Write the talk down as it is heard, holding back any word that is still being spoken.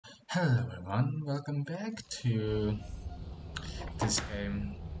Hello everyone, welcome back to this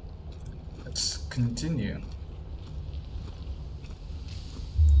game. Let's continue.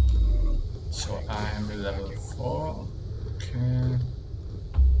 So I am at level 4. Okay.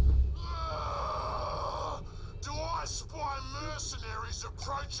 Do I spy mercenaries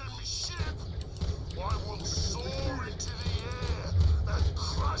approaching me ship? I will soar into the air and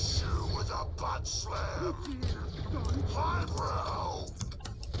crush you with a butt slam. Highbrow!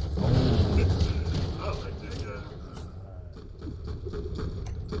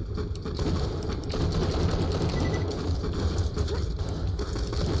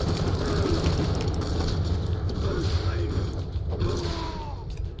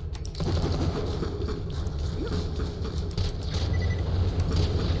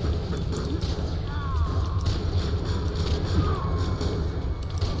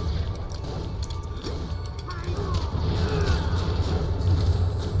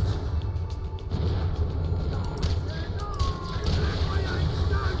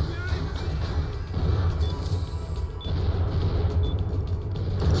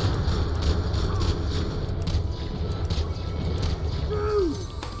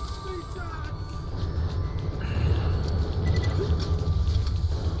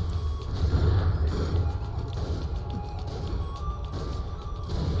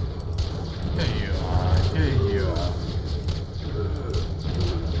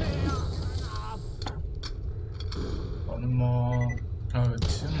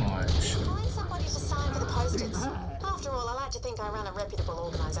 I run a reputable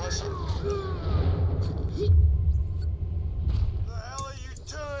organisation. The hell are you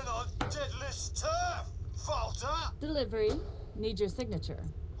doing on Deadlift's turf, Falter? Delivery. Need your signature.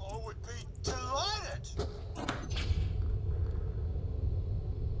 I would be delighted.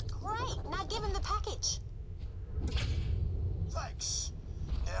 Great. Now give him the package. Thanks.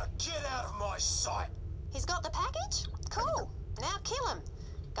 Now get out of my sight. He's got the package? Cool. Now kill him.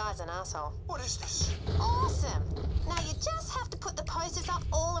 Guy's an asshole. What is this? Awesome. Now you just have to put the posters up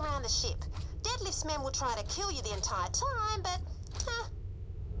all around the ship. Deadlift's men will try to kill you the entire time, but...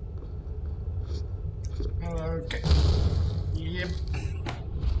 Okay. Yep.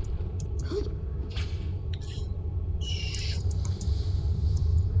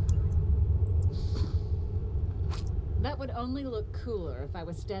 That would only look cooler if I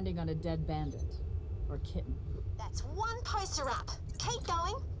was standing on a dead bandit. Or kitten. That's one poster up. Keep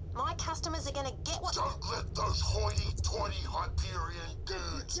going. My customers are gonna get what... Don't let those hoity-toity Hyperion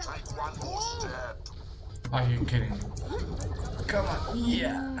goons take one more stab. Are you kidding me? Come on,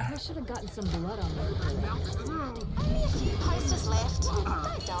 yeah. I should have gotten some blood on my face. Only a few posters left.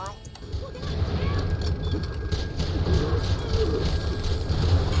 Don't die.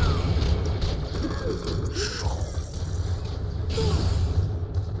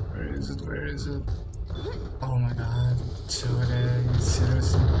 Where is it? Where is it? Oh my god. So it is.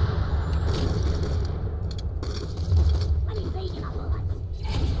 Seriously.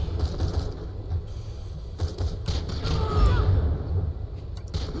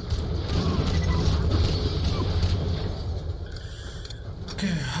 Okay,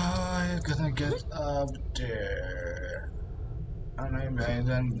 how are you gonna get up there? And I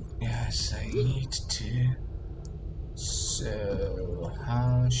then yes, I need to. So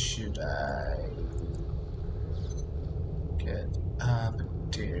how should I get up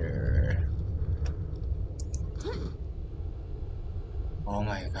there? Oh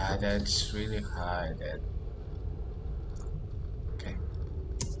my god, that's really hard. Okay.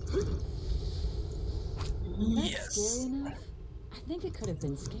 That's Yes. scary enough? I think it could have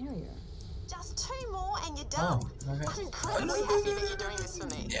been scarier. Just 2 more and you're done. Oh, okay. I'm incredibly happy that you're doing this for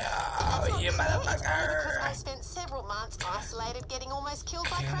me. Yeah, That's you not fair, it's only motherfucker. because I spent several months isolated getting almost killed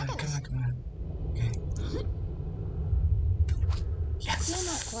by Come on, krakens. come on. Okay. Yes. Still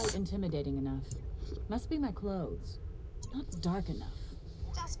not quite intimidating enough. Must be my clothes. Not dark enough.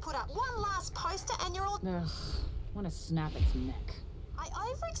 Just put up one last poster and you're all... Ugh. Want to snap its neck. I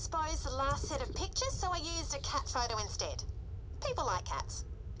overexposed the last set of pictures, so I used a cat photo instead. People like cats.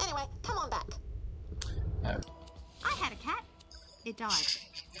 Anyway, come on back. I had a cat. It died.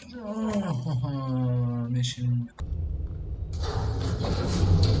 Oh, mission.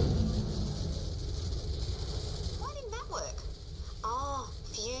 Why didn't that work? Oh,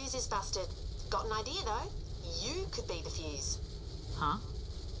 fuse is busted. Got an idea though. You could be the fuse. Huh?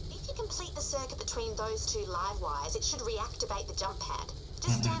 If you complete the circuit between those 2 live wires, it should reactivate the jump pad.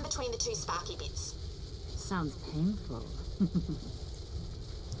 Just stand between the 2 sparky bits. Sounds painful.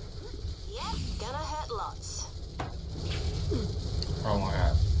 Yep, gonna hurt lots. Oh my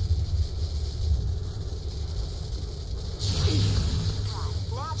god. Right,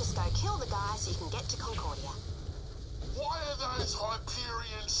 now just go kill the guy so you can get to Concordia. Why are those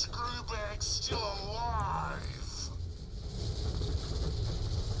Hyperion screwbags still alive?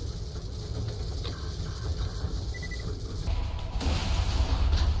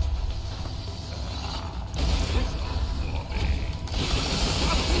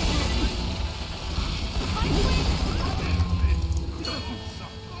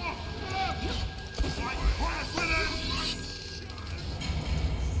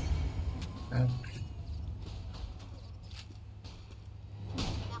 Now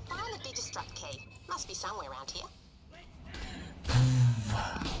find the Digistruct key. Must be somewhere around here.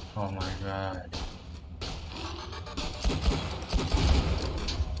 Oh my god.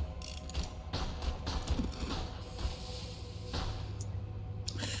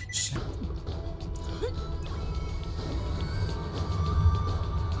 Shit.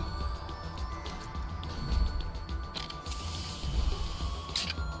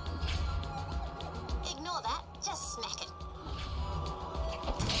 Ignore that. Just smack it.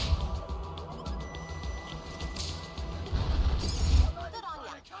 Good on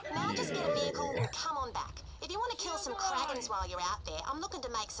ya. Now just get a vehicle and come on back. If you want to kill some Kragans while you're out there, I'm looking to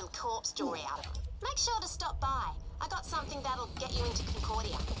make some corpse jewelry out of them. Make sure to stop by. I got something that'll get you into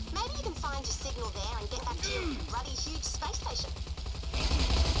Concordia. Maybe you can find your signal there and get back to your bloody huge space station.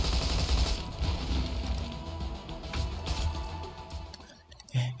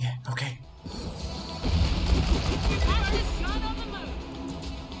 Yeah, okay.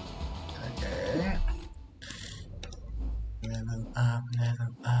 Okay.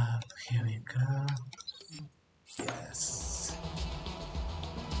 Level up. Here we go. Yes.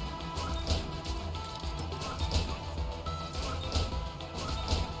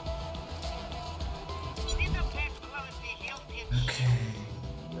 Okay.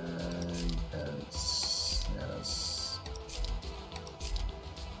 Yes.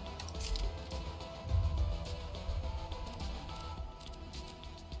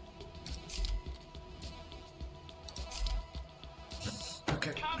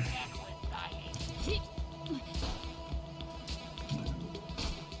 Okay.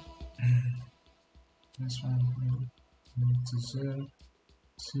 This one we need to zoom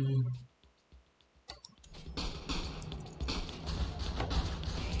to.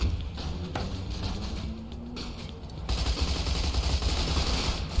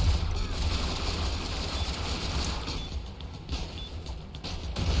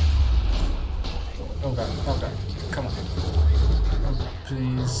 Oh god, come on. Oh,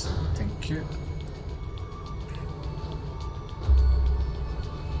 please, thank you.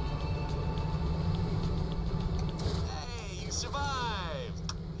 Hey, you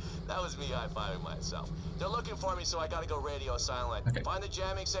survived! That was me high-fiving myself. They're looking for me, so I gotta go radio silent. Okay. Find the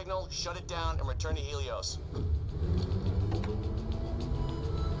jamming signal, shut it down, and return to Helios.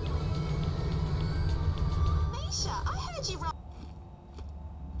 Misha, I heard you right.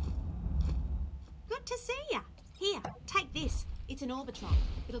 Good to see ya. Here, take this. It's an Orbitron.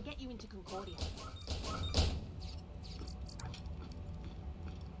 It'll get you into Concordia.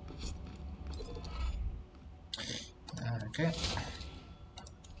 Okay.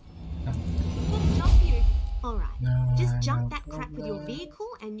 Got a job for you. All right. No, Just no jump that crap with your problem. vehicle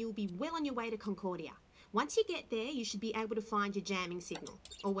and you'll be well on your way to Concordia. Once you get there, you should be able to find your jamming signal,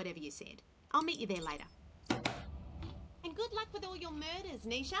 or whatever you said. I'll meet you there later. And good luck with all your murders,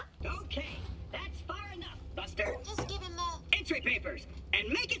 Nisha. Okay, that's far enough, Buster. Just give him the... Entry papers, and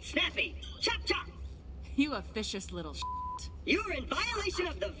make it snappy. Chop chop. You officious little You're in violation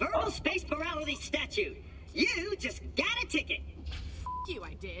of the verbal space morality statute. You just got a ticket. you,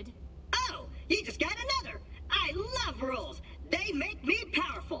 I did. Oh, you just got another. I love rules. They make me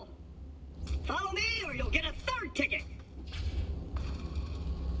powerful. Follow me or you'll get a third ticket.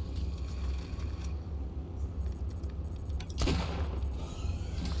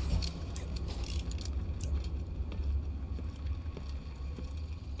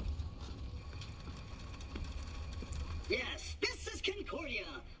 Yes, this is Concordia,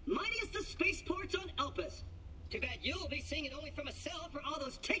 mightiest of spaceports on Elpis. Too bad you'll be seeing it only from a cell for all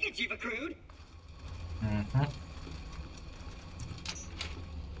those tickets you've accrued. Mm-hmm.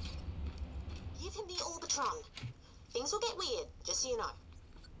 Give him the Orbitron. Things will get weird, just so you know.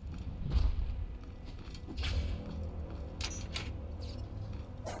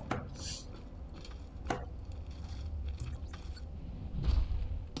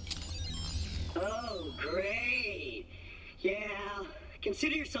 Oh, great. Yeah,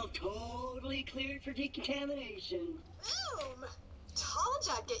 consider yourself totally cleared for decontamination. Boom! Told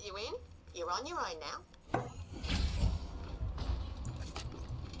you I'd get you in. You're on your own now.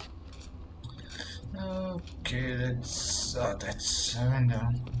 Okay, that's 7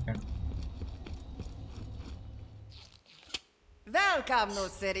 down. Okay. Welcome, new Oh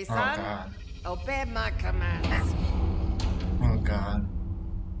citizen. god. Obey my commands. Oh god.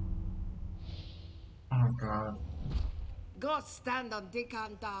 Oh god. Go stand on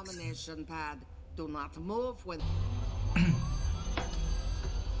decontamination pad. Do not move when...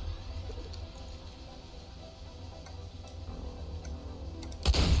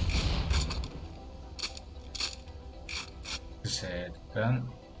 Said gun.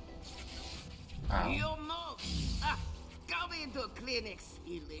 Ow. You move! Ah, come into clinic,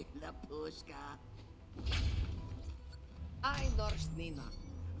 silly Lapushka. I nurse Nina.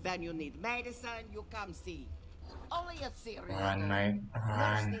 When you need medicine, you come see. Only a serious Run, note. mate. Nurse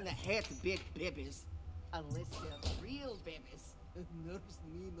Run. Nina hates big babies. Unless they're real babies. Nurse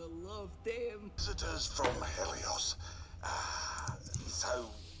Nina loves them. Visitors from Helios.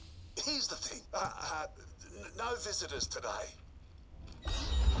 So, here's the thing. No visitors today. You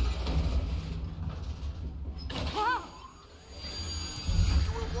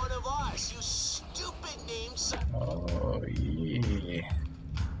were one of us, you stupid namesake. Oh yeah.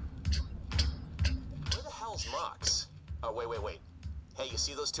 Where the hell's Mox? Oh, wait. Hey, you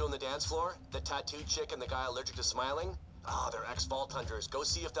see those two on the dance floor? The tattooed chick and the guy allergic to smiling? Oh, they're ex-Vault Hunters. Go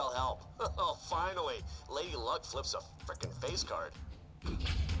see if they'll help. Oh, finally. Lady Luck flips a frickin' face card.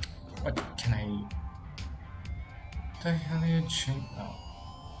 What can I? The hell are you doing? Oh.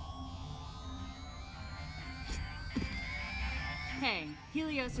 Hey,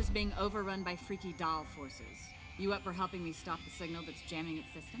 Helios is being overrun by freaky doll forces. You up for helping me stop the signal that's jamming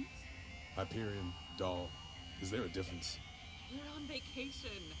its systems? Hyperion, doll. Is there a difference? We're on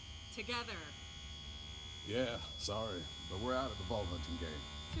vacation. Together. Yeah, sorry, but we're out of the vault hunting game.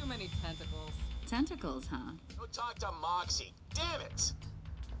 Too many tentacles. Tentacles, huh? Go talk to Moxie. Damn it!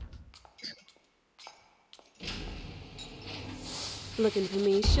 Looking for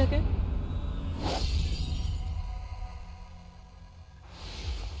me, sugar?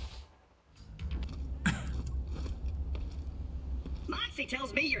 Moxie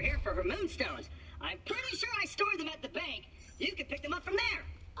tells me you're here for her moonstones. I'm pretty sure I stored them at the bank. You can pick them up from there.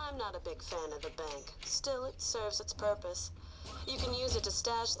 I'm not a big fan of the bank. Still, it serves its purpose. You can use it to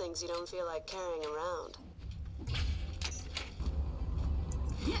stash things you don't feel like carrying around.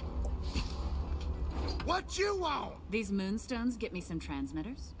 What you want? These moonstones get me some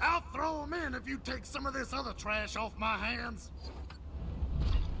transmitters? I'll throw them in if you take some of this other trash off my hands.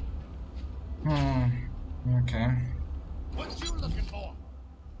 Okay. What you looking for?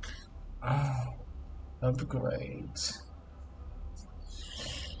 Oh, upgrade.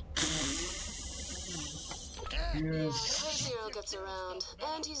 Yes. Zero gets around,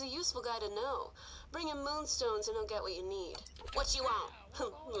 and he's a useful guy to know. Bring him moonstones and he'll get what you need. What you want?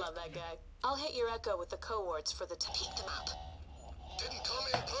 Love that guy. I'll hit your echo with the cohorts for the pick them up. Didn't come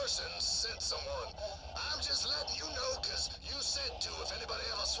in person, sent someone. I'm just letting you know, cause you said to if anybody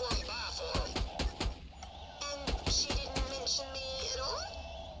ever swung by for them. And she didn't mention me at all?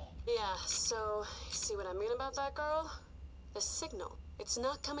 Yeah, so, see what I mean about that girl? The signal. It's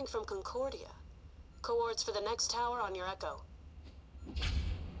not coming from Concordia. Cohorts for the next tower on your echo.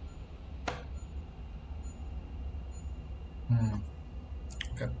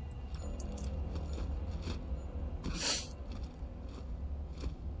 Okay.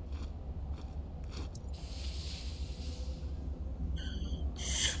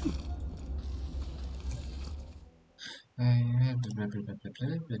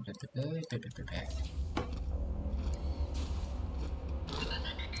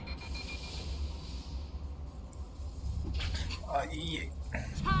 Oh, yeah.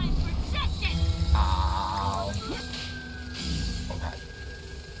 Time for justice! Ow. Oh, God.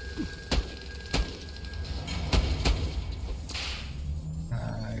 I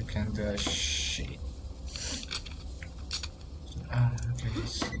can do a shit. Okay,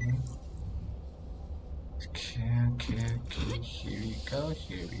 see. Okay,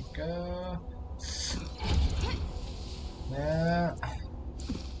 here we go. Yeah.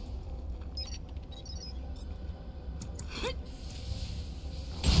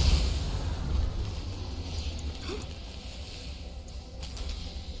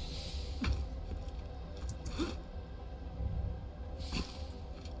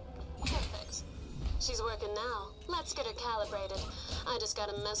 Perfect. She's working now. Let's get her calibrated. I just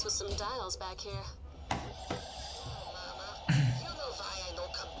gotta mess with some dials back here. You know why I no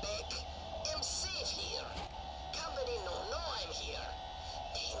come back? I'm safe here. Company no know I'm here.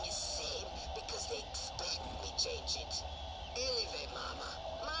 I'm the same because they expect me change it. Anyway, Mama,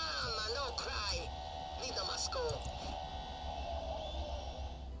 no cry. Nina must go.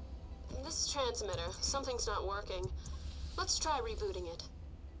 This transmitter. Something's not working. Let's try rebooting it.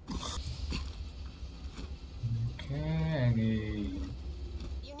 Okay.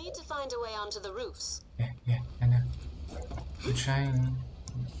 You need to find a way onto the roofs. Yeah, I know. I'm trying.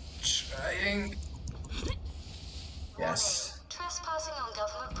 Trying. Yes. Trespassing on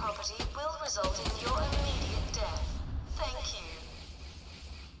government property will result in your immediate death. Thank you.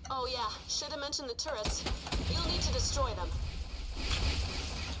 Oh yeah, should have mentioned the turrets. You'll need to destroy them.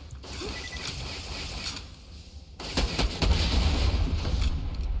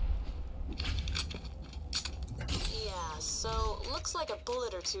 Yeah, so looks like a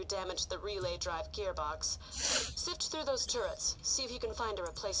bullet or two damaged the relay drive gearbox. Sift through those turrets, see if you can find a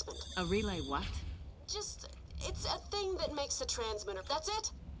replacement. A relay what? Just, it's a thing that makes the transmitter. That's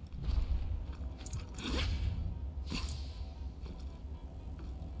it?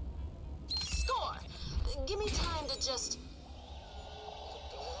 Score! Give me time to just...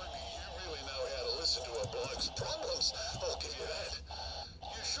 Blimey, you really know how to listen to a bloke's problems. I'll give you that.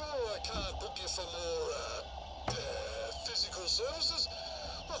 You sure I can't book you for more, physical services?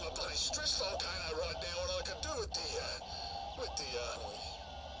 I'm a bloody stress volcano right now, and I could do with the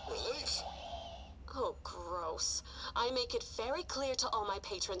relief. Oh, gross. I make it very clear to all my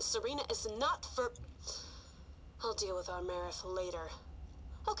patrons, Serena is not for... I'll deal with our Marif later.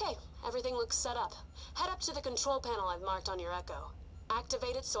 Okay, everything looks set up. Head up to the control panel I've marked on your Echo.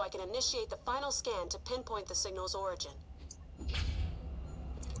 Activate it so I can initiate the final scan to pinpoint the signal's origin.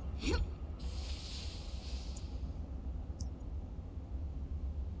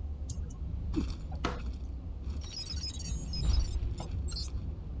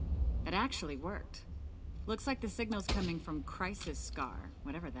 It actually worked. Looks like the signal's coming from Crisis Scar,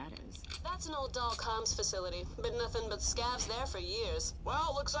 whatever that is. That's an old doll comms facility. Been nothing but scavs there for years.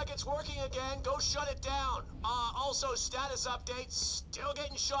 Well, looks like it's working again. Go shut it down. Also, status update, still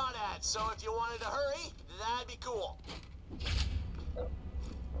getting shot at. So if you wanted to hurry, that'd be cool.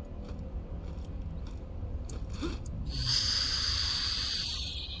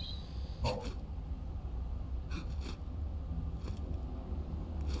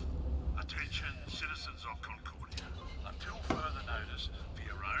 Attention, citizens of Concordia. Until further notice, for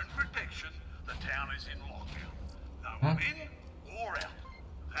your own protection, the town is in lockdown. No one in or out.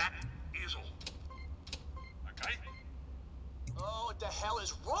 That is all. Okay? Oh, what the hell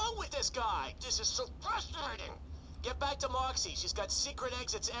is wrong with this guy? This is so frustrating. Get back to Moxie. She's got secret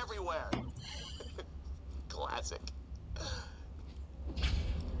exits everywhere. Classic.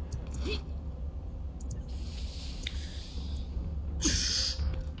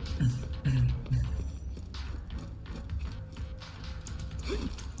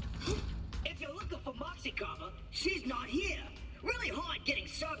 If you're looking for Moxie Karma, she's not here. Really hard getting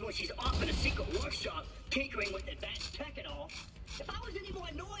served when she's off in a secret workshop, tinkering with advanced tech and all. If I was any more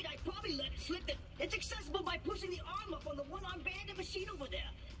annoyed, I'd probably let it slip that it's accessible by pushing the arm up on the one-arm banded machine over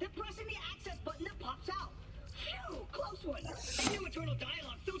there, then pressing the access button that pops out. Phew, close one. That new internal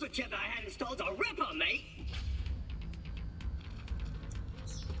dialogue filter chip I had installed a ripper, mate.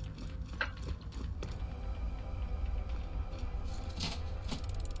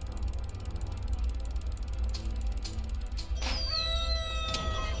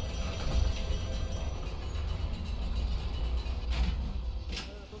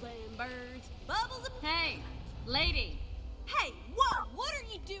 Hey, lady! Hey, whoa! What are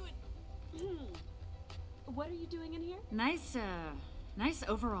you doing? What are you doing in here? Nice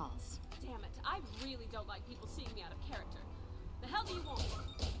overalls. Damn it, I really don't like people seeing me out of character. The hell do you want?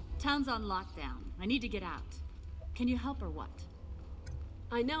 Town's on lockdown. I need to get out. Can you help or what?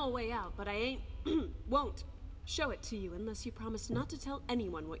 I know a way out, but I ain't... won't show it to you unless you promise not to tell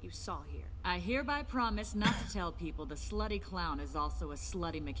anyone what you saw here. I hereby promise not to tell people the slutty clown is also a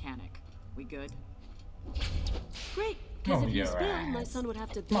slutty mechanic. We good? Great, because Oh, if you your spill, my ass. son would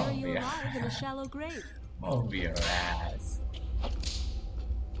have to bury Oh, you your alive in a ass. shallow grave. Over your ass.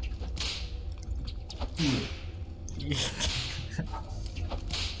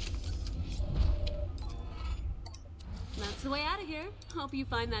 That's the way out of here. Hope you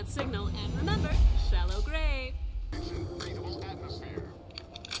find that signal, and remember, shallow grave.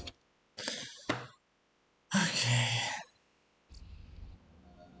 Okay.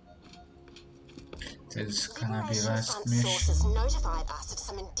 This is gonna be Liberation last Front mission. sources notified us of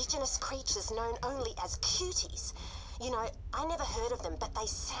some indigenous creatures known only as cuties. You know, I never heard of them, but they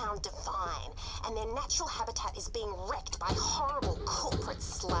sound divine, and their natural habitat is being wrecked by horrible corporate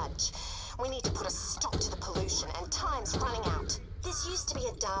sludge. We need to put a stop to the pollution, and time's running out. This used to be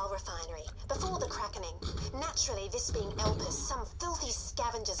a Dahl refinery, before the Krakening. Naturally, this being Elpis, some filthy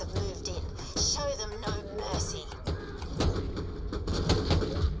scavengers have moved in. Show them no mercy.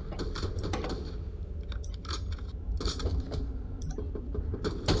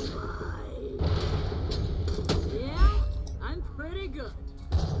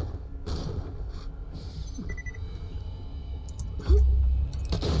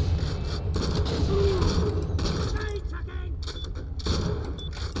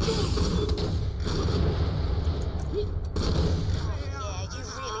 Yeah, you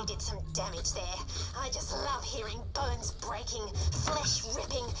really did some damage there. I just love hearing bones breaking, flesh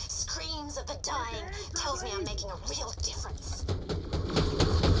ripping, screams of the dying. Tells me I'm making a real difference.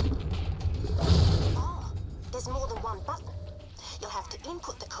 Oh, there's more than one button. You'll have to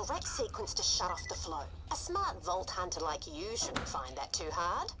input the correct sequence to shut off the flow. A smart vault hunter like you shouldn't find that too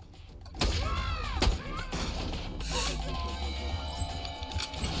hard.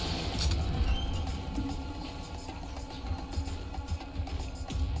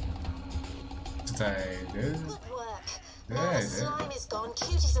 Good work. Now the slime is gone,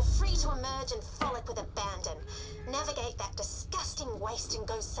 cuties are free to emerge and frolic with abandon. Navigate that disgusting waste and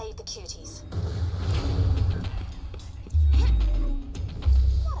go save the cuties.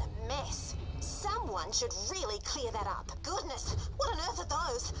 What a mess. Someone should really clear that up. Goodness, what on earth are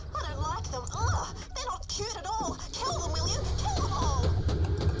those? I don't like them. Ugh, they're not cute at all. Kill them, will you? Kill them all!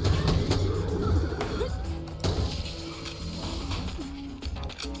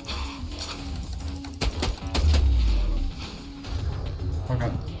 Okay.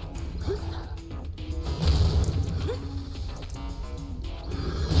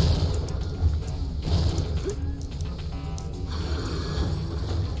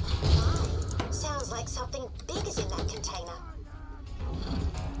 Sounds like something big is in that container.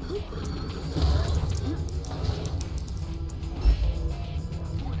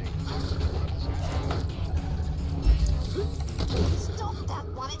 Stop that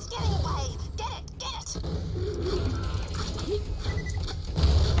one, it's getting away! Get it, get it!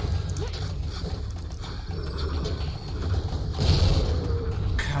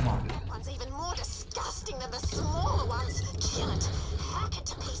 Come on. That one's even more disgusting than the smaller ones. Kill it, hack it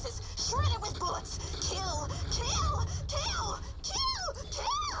to pieces, shred it with bullets. Kill, kill, kill, kill,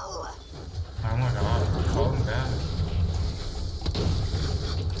 kill! Oh my god, calm down.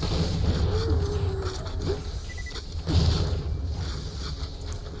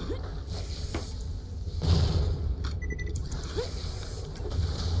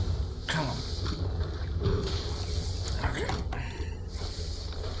 Come on. Okay.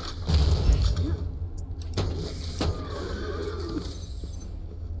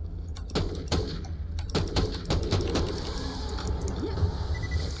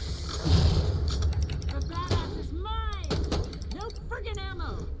 The badass is mine! No friggin'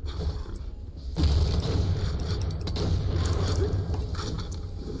 ammo!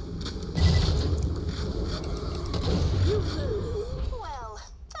 Well,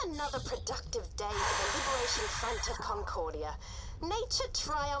 another productive day for the Liberation Front of Concordia. Nature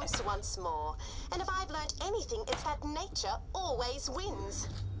triumphs once more. And if I've learned anything, it's that nature always wins.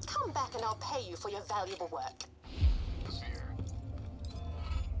 Come back and I'll pay you for your valuable work.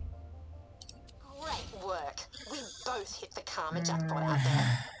 Great work. We both hit the karma jackpot out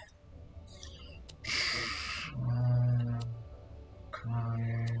there.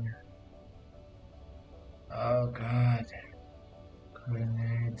 Crying. Oh god.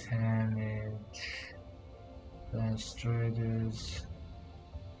 Grenade damage. Demonstrators.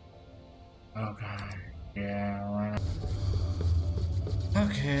 Oh god. Yeah, why not?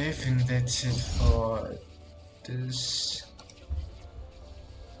 Okay, I think that's it for this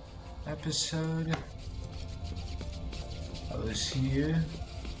episode. I will see you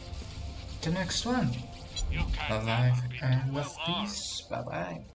the next one. Alive and with peace. Bye bye.